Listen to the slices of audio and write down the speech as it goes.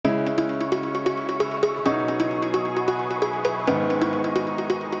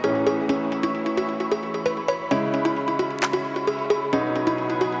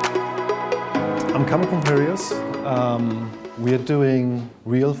coming from Heraeus. We are doing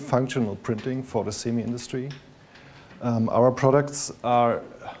real functional printing for the semi industry. Our products are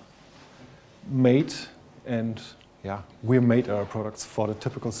made, and we made our products for the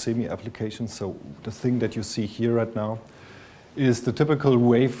typical semi application. So the thing that you see here right now is the typical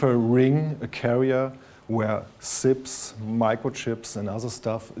wafer ring, a carrier where SIPs, microchips, and other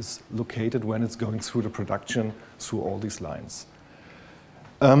stuff is located when it's going through the production through all these lines.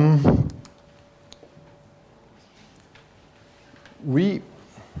 We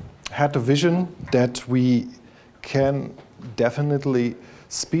had the vision that we can definitely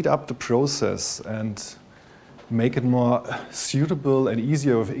speed up the process and make it more suitable and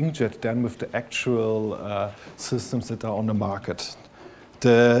easier with inkjet than with the actual systems that are on the market.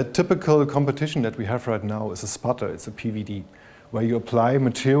 The typical competition that we have right now is a sputter, it's a PVD, where you apply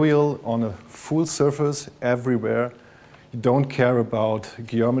material on a full surface everywhere. You don't care about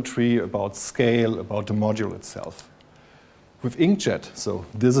geometry, about scale, about the module itself. With inkjet, so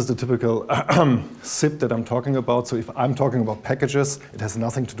this is the typical SIP that I'm talking about. So if I'm talking about packages, it has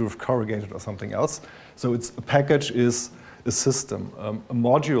nothing to do with corrugated or something else. So a package is a system, a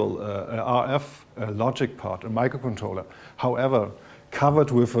module, a RF, a logic part, a microcontroller. However, covered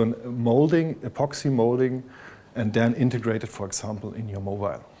with a molding, epoxy molding, and then integrated, for example, in your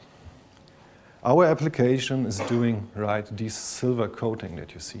mobile. Our application is doing this silver coating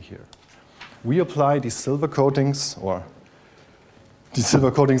that you see here. We apply these silver coatings, or these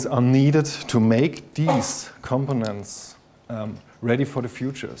silver coatings are needed to make these components ready for the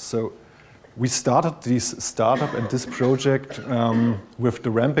future. So we started this startup and this project with the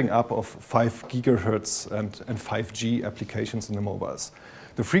ramping up of 5 gigahertz and 5G applications in the mobiles.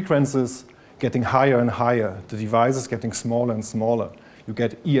 The frequencies getting higher and higher, the devices getting smaller and smaller. You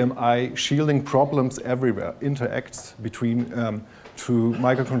get EMI shielding problems everywhere, interacts between two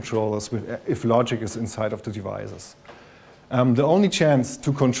microcontrollers if logic is inside of the devices. The only chance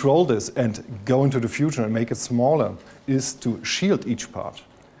to control this and go into the future and make it smaller is to shield each part.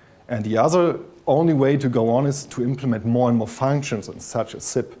 And the other only way to go on is to implement more and more functions in such a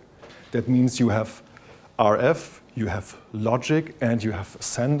SIP. That means you have RF, you have logic, and you have a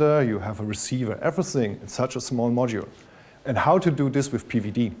sender, you have a receiver, everything in such a small module. And how to do this with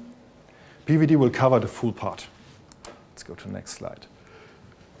PVD? PVD will cover the full part. Let's go to the next slide.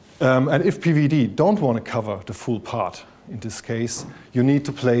 And if PVD don't want to cover the full part, in this case, you need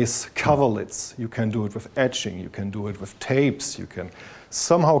to place cover lids. You can do it with etching, you can do it with tapes, you can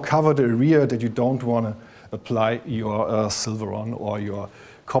somehow cover the area that you don't want to apply your silver on or your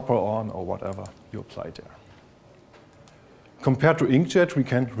copper on or whatever you apply there. Compared to inkjet, we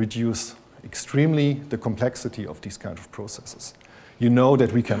can reduce extremely the complexity of these kind of processes. You know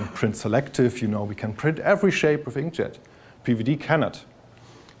that we can print selective, you know we can print every shape with inkjet. PVD cannot.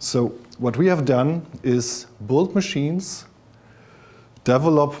 So what we have done is build machines,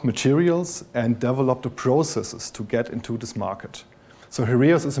 develop materials, and develop the processes to get into this market. So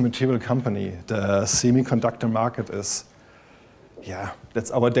Heraeus is a material company. The semiconductor market is,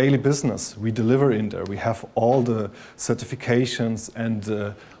 that's our daily business. We deliver in there. We have all the certifications and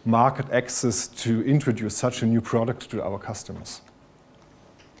the market access to introduce such a new product to our customers.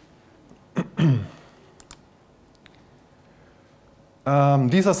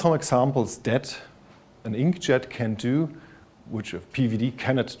 These are some examples that an inkjet can do, which a PVD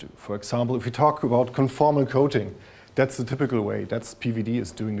cannot do. For example, if we talk about conformal coating, that's the typical way. That's PVD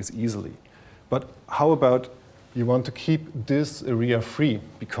is doing this easily. But how about you want to keep this area free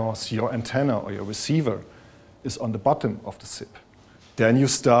because your antenna or your receiver is on the bottom of the SIP? Then you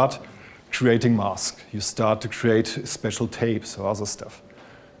start creating masks. You start to create special tapes or other stuff.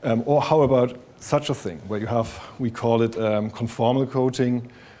 Or how about such a thing where you have, we call it conformal coating,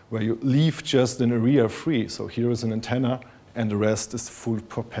 where you leave just an area free. So here is an antenna and the rest is full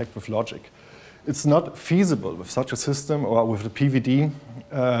packed with logic. It's not feasible with such a system or with the PVD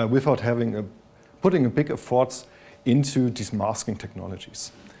without putting a big efforts into these masking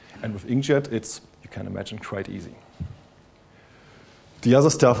technologies. And with inkjet, it's, you can imagine, quite easy. The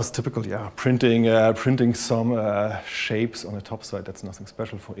other stuff is typical, printing some shapes on the top side. That's nothing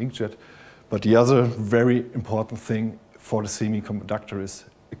special for inkjet. But the other very important thing for the semiconductor is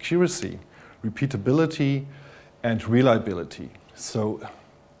accuracy, repeatability, and reliability. So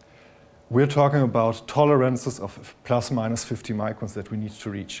we're talking about tolerances of plus minus 50 microns that we need to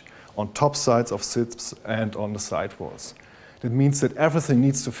reach on top sides of SIPs and on the side walls. That means that everything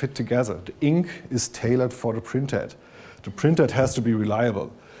needs to fit together. The ink is tailored for the printhead. The printhead has to be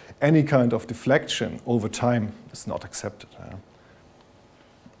reliable. Any kind of deflection over time is not accepted.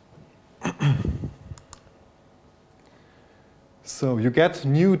 So you get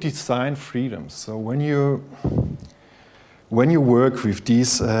new design freedoms. So when you work with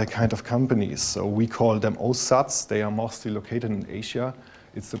these kind of companies, so we call them OSATs, they are mostly located in Asia.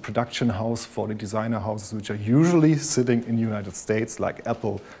 It's the production house for the designer houses, which are usually sitting in the United States, like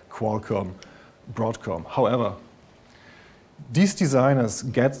Apple, Qualcomm, Broadcom. However, these designers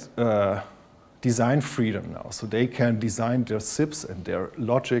get design freedom now, so they can design their SIPs and their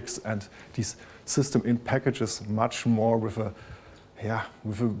logics and these system in packages much more with a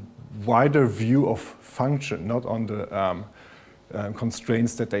wider view of function, not on the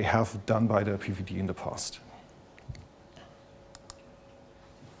constraints that they have done by the PVD in the past.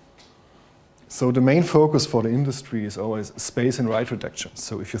 So the main focus for the industry is always space and weight reduction.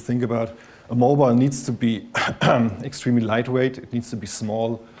 So if you think about a mobile needs to be extremely lightweight, it needs to be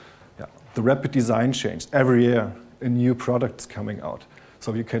small. Yeah. The rapid design change, every year a new product is coming out.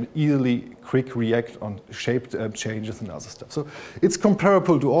 So you can easily quick react on shape changes and other stuff. So it's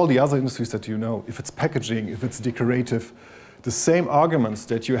comparable to all the other industries that you know. If it's packaging, if it's decorative, the same arguments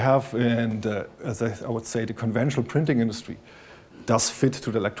that you have in the, as I would say, the conventional printing industry does fit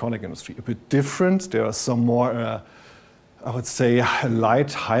to the electronic industry. A bit different. There are some more, I would say, light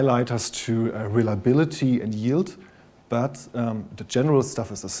highlighters to reliability and yield, but the general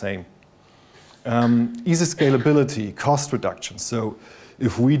stuff is the same. Easy scalability, cost reduction. So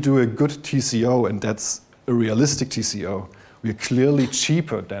if we do a good TCO, and that's a realistic TCO, we're clearly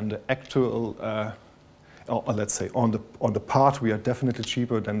cheaper than the actual, or let's say on the part, we are definitely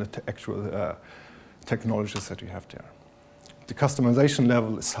cheaper than the actual technologies that we have there. The customization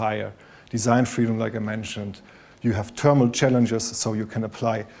level is higher. Design freedom, like I mentioned. You have thermal challenges, so you can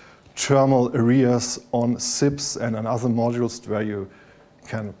apply thermal areas on SIPs and on other modules where you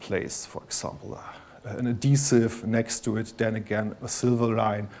can place, for example, an adhesive next to it, then again a silver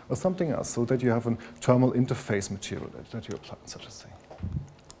line or something else, so that you have a thermal interface material that you apply in such a thing.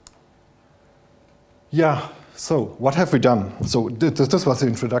 Yeah, so what have we done? So this was the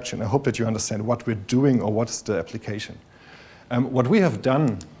introduction. I hope that you understand what we're doing or what is the application. What we have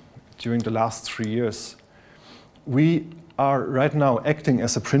done during the last 3 years, we are right now acting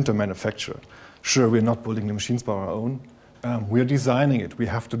as a printer manufacturer. Sure, we're not building the machines by our own. We're designing it. We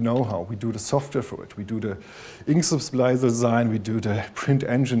have the know-how. We do the software for it. We do the ink splicer design. We do the print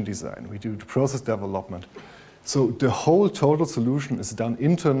engine design. We do the process development. So the whole total solution is done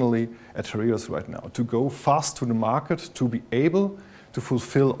internally at Heraeus right now to go fast to the market, to be able to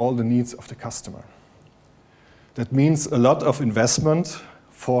fulfill all the needs of the customer. That means a lot of investment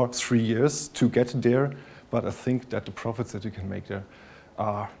for 3 years to get there, but I think that the profits that you can make there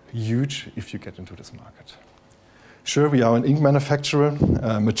are huge if you get into this market. Sure, we are an ink manufacturer.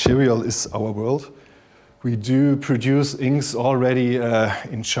 Material is our world. We do produce inks already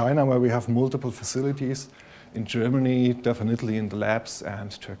in China, where we have multiple facilities. In Germany, definitely in the labs,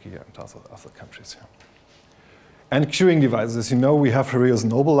 and Turkey and other countries. Yeah. And curing devices. As you know, we have Heraeus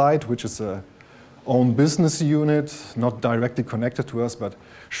Nobolite, which is a own business unit, not directly connected to us, but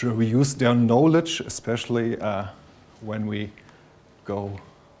sure, we use their knowledge, especially when we go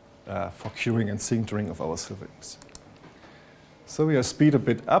for curing and sintering of our silver inks. So we are speed a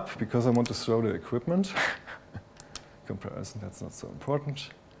bit up because I want to show the equipment. Comparison, that's not so important.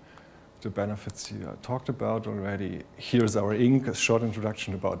 The benefits you talked about already. Here's our ink, a short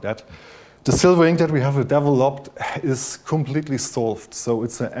introduction about that. The silver ink that we have developed is completely solved. So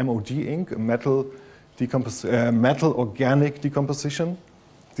it's an MOD ink, a metal organic decomposition.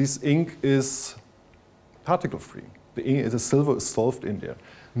 This ink is particle-free. The silver is solved in there.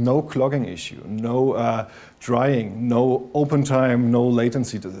 No clogging issue, no drying, no open time, no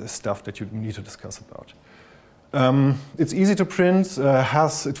latency, the stuff that you need to discuss about. It's easy to print,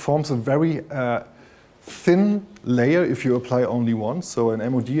 it forms a very thin layer if you apply only one. So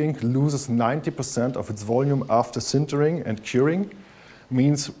an MOD ink loses 90% of its volume after sintering and curing.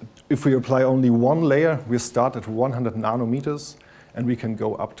 Means if we apply only one layer, we start at 100 nanometers and we can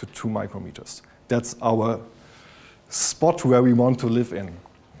go up to 2 micrometers. That's our spot where we want to live in.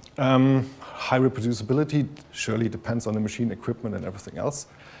 High reproducibility surely depends on the machine equipment and everything else.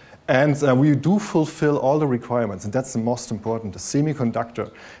 And we do fulfill all the requirements, and that's the most important. The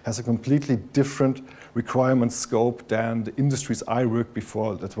semiconductor has a completely different requirement scope than the industries I worked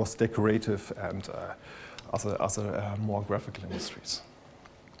before that was decorative and other more graphical industries.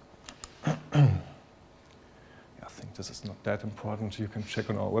 I think this is not that important. You can check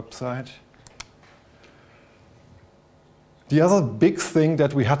on our website. The other big thing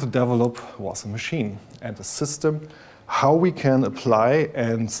that we had to develop was a machine and a system, how we can apply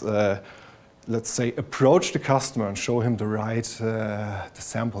and, let's say, approach the customer and show him the right the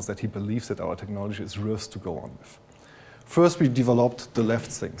samples that he believes that our technology is worth to go on with. First, we developed the left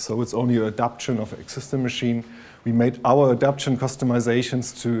thing. So it's only an adaptation of an existing machine. We made our adaptation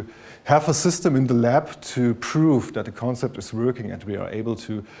customizations to have a system in the lab to prove that the concept is working, and we are able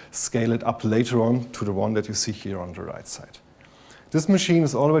to scale it up later on to the one that you see here on the right side. This machine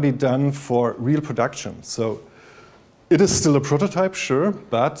is already done for real production. So it is still a prototype, sure,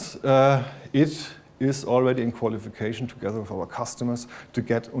 but it is already in qualification together with our customers to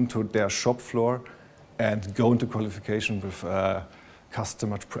get onto their shop floor and go into qualification with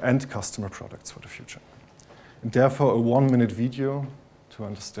customer products for the future. And therefore, a 1-minute video to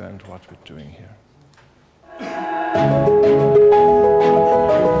understand what we're doing here.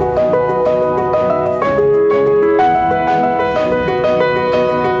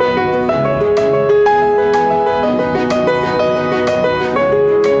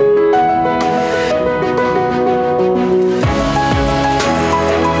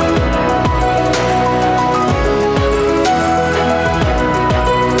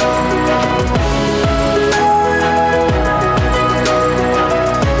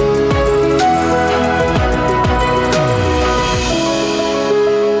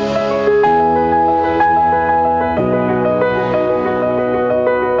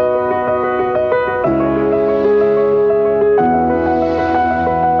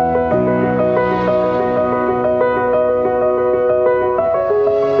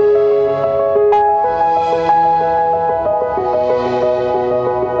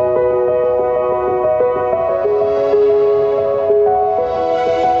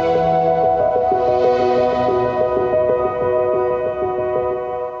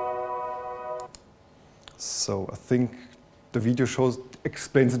 So I think the video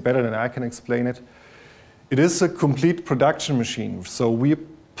explains it better than I can explain it. It is a complete production machine. So we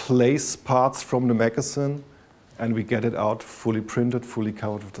place parts from the magazine and we get it out fully printed, fully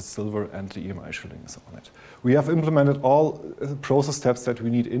covered with the silver, and the EMI shielding is on it. We have implemented all process steps that we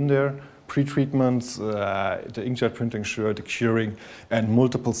need in there: pre-treatments, the inkjet printing, sure, the curing, and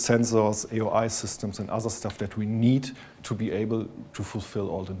multiple sensors, AOI systems, and other stuff that we need to be able to fulfill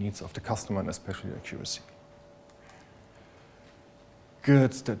all the needs of the customer, and especially accuracy.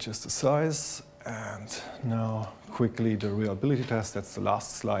 Good, that's just the size. And now quickly the reliability test, that's the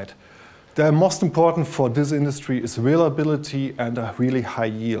last slide. The most important for this industry is reliability and a really high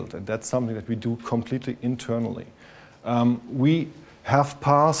yield, and that's something that we do completely internally. We have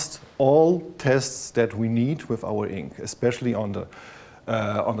passed all tests that we need with our ink, especially on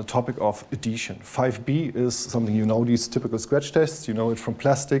the topic of adhesion. 5B is something, you know, these typical scratch tests, you know it from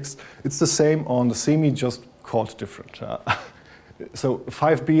plastics. It's the same on the semi, just called different. So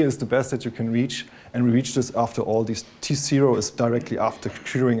 5B is the best that you can reach, and we reach this after all these. T0 is directly after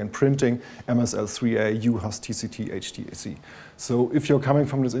curing and printing. MSL3A, U has TCT, HTAC. So if you're coming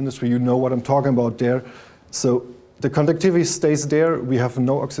from this industry, you know what I'm talking about there. So the conductivity stays there. We have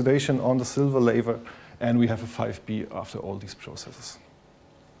no oxidation on the silver layer, and we have a 5B after all these processes.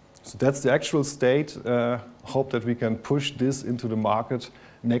 So that's the actual state. Hope that we can push this into the market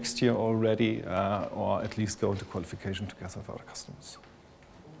next year already, or at least go into qualification together with our customers.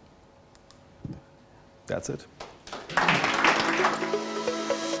 That's it.